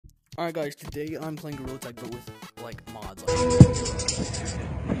Alright guys, today I'm playing Gorilla Tag but with like mods.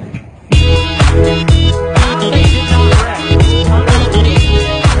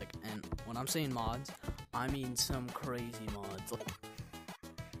 And when I'm saying mods, I mean some crazy mods.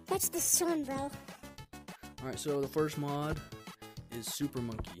 That's the sun, bro. Alright, so the first mod is Super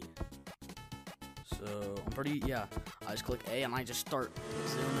Monkey. So I just click A and I just start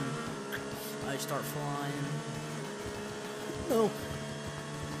zooming. I start flying. No.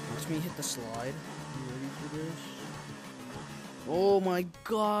 Watch me hit the slide. You ready for this? Oh my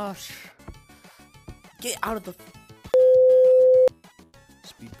gosh! Get out of the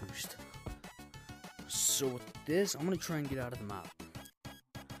speed boost. So with this, I'm gonna try and get out of the map.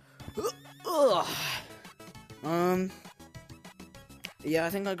 Yeah, I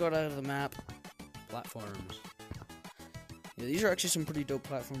think I got out of the map. Platforms. Yeah, these are actually some pretty dope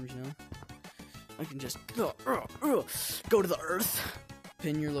platforms, you know? I can just go to the earth.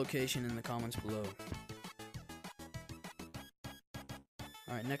 Pin your location in the comments below.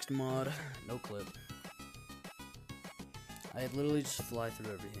 Alright, next mod, no clip. I literally just fly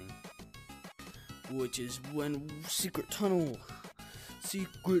through everything. Which is when secret tunnel.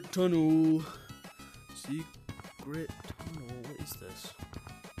 Secret tunnel. What is this?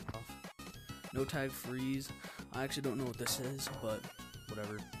 No tag freeze. I actually don't know what this is, but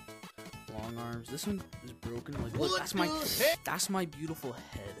whatever. Long arms. This one is broken. Like, look, that's my beautiful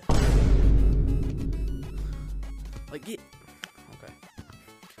head. Like it. Okay.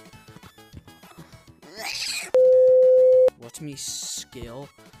 Watch me scale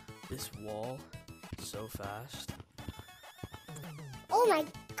this wall so fast. Oh my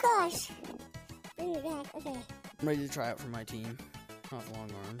gosh. Bring me back. Okay. I'm ready to try out for my team. Not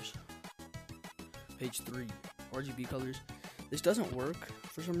long arms. Page 3. RGB colors. This doesn't work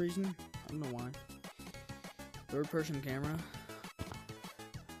for some reason. I don't know why. Third person camera.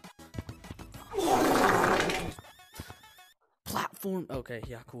 Platform. Okay,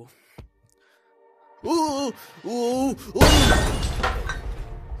 yeah, cool. Ooh, ooh, ooh.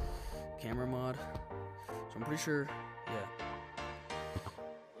 Camera mod. So I'm pretty sure, yeah.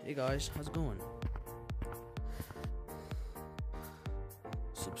 Hey guys, how's it going?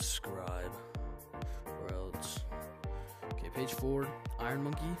 Subscribe. Or else. Okay, page 4. Iron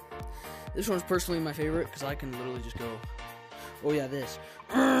Monkey. This one's personally my favorite because I can literally just go, oh yeah, this.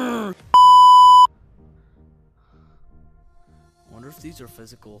 Wonder if these are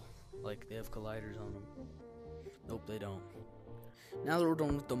physical, like they have colliders on them. Nope, they don't. Now that we're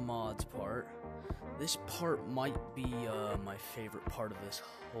done with the mods part, this part might be my favorite part of this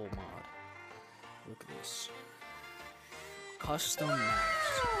whole mod. Look at this. Custom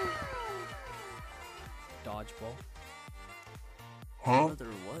maps. Dodgeball. Huh?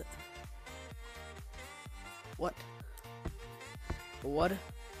 Another what? What? What?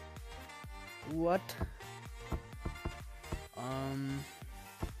 What? I'm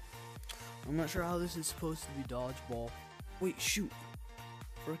not sure how this is supposed to be dodgeball. Wait, shoot.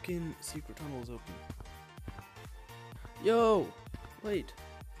 Frickin' secret tunnel is open. Yo! Wait.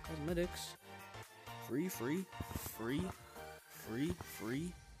 Cosmetics. Free.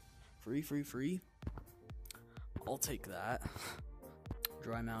 I'll take that.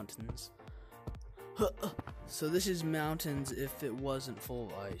 Dry mountains. So this is mountains if it wasn't full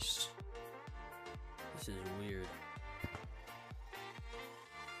of ice. This is weird.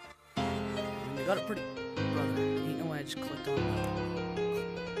 They got it pretty. Brother, ain't no way I just clicked on that.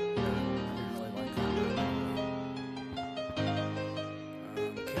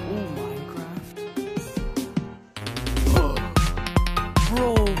 Okay. Ooh, Minecraft.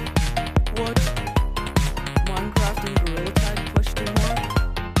 Bro, what? Minecraft and Gorilla Tag question mark?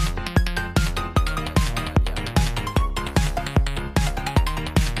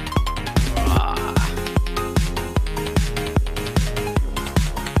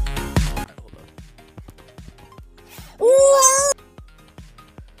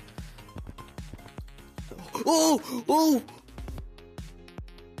 Oh!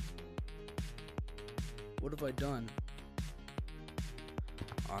 What have I done?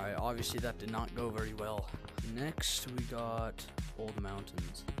 Alright, obviously that did not go very well. Next, we got Old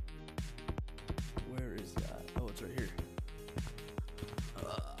Mountains. Where is that? Oh, it's right here.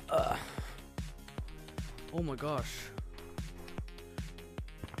 Oh my gosh.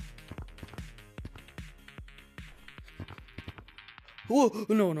 Whoa!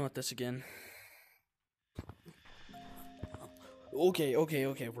 No, not this again. Okay,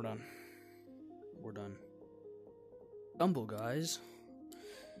 we're done. We're done. Stumble, guys.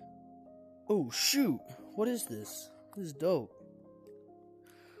 Oh, shoot. What is this? This is dope.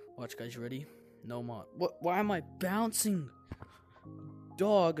 Watch, guys, you ready? No mod. What? Why am I bouncing?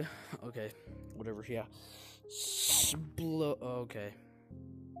 dog. Okay, whatever. Yeah. Okay.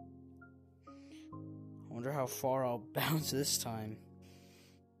 I wonder how far I'll bounce this time.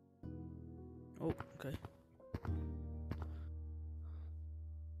 Oh, okay.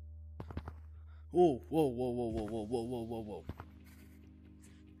 Whoa, whoa, whoa, whoa, whoa, whoa, whoa, whoa, whoa, whoa.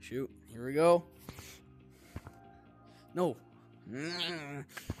 Shoot, here we go. No.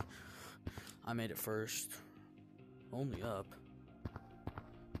 I made it first. Only up.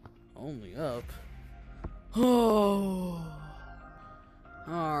 Only up. Oh.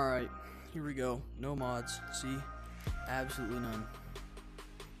 Alright, here we go. No mods. See? Absolutely none.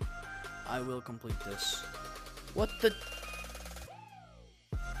 I will complete this. What the?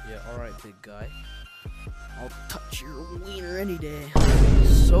 Yeah, alright, big guy. I'll touch your wiener any day.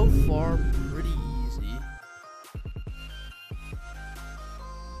 So far, pretty easy.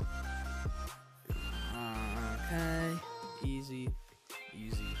 Okay. Easy.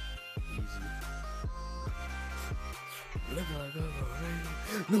 Easy. Easy.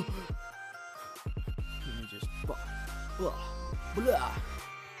 No! Let me just... Blah. Blah.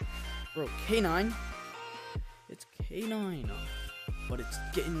 Bro, K9? It's K9. But it's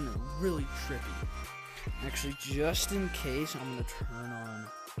getting really trippy. Actually, just in case, I'm gonna turn on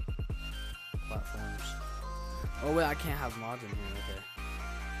platforms. Oh wait, I can't have mods in here. Okay.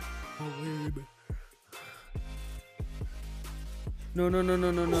 Oh wait. No. To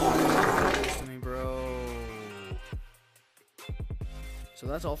me, bro. So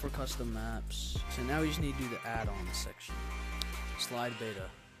that's all for custom maps. So now we just need to do the add-ons section. Slide beta.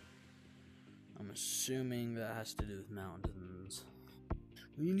 I'm assuming that has to do with mountains.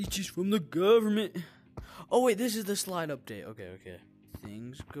 We need just from the government. Oh wait, this is the slide update. Okay.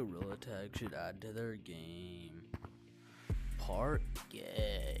 Things Gorilla Tag should add to their game. Part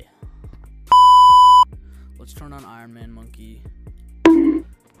gay. Let's turn on Iron Man Monkey.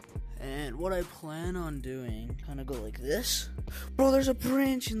 And what I plan on doing, kind of go like this. Bro, there's a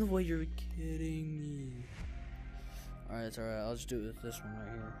branch in the way. You're kidding me. Alright, it's alright. I'll just do it with this one right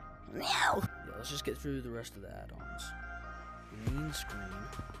here. Yeah, let's just get through the rest of the add-ons. Green screen.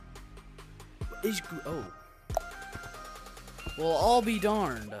 Oh. Well, I'll be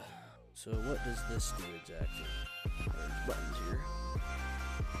darned. So what does this do exactly? There's buttons here.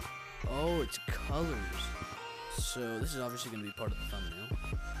 Oh, it's colors. So this is obviously going to be part of the thumbnail.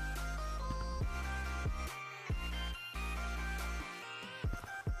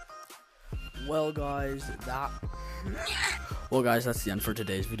 Well guys, that's the end for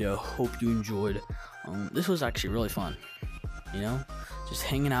today's video. Hope you enjoyed. This was actually really fun. You know, just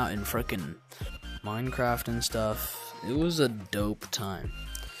hanging out in frickin' Minecraft and stuff. It was a dope time.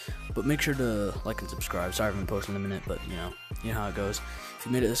 But make sure to like and subscribe. Sorry I haven't posted in a minute, but you know how it goes. If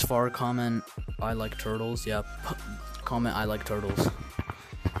you made it this far, comment I like turtles. Yeah, comment I like turtles.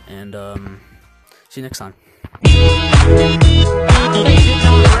 And see you next time.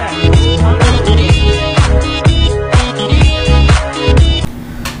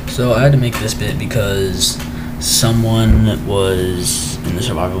 So I had to make this bit because someone was in the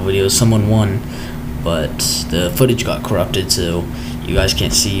survival video. Someone won, but the footage got corrupted, so you guys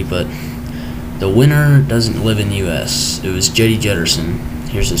can't see. But the winner doesn't live in the U.S. It was JettyJetterson.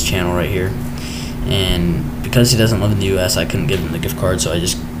 Here's his channel right here. And because he doesn't live in the U.S., I couldn't give him the gift card, so I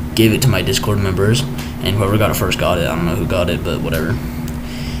just gave it to my Discord members. And whoever got it first got it. I don't know who got it, but whatever.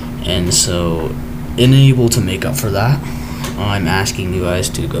 And so, unable to make up for that, I'm asking you guys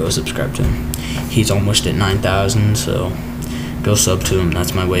to go subscribe to him. He's almost at 9,000, so go sub to him.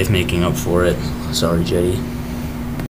 That's my way of making up for it. Sorry, Jetty.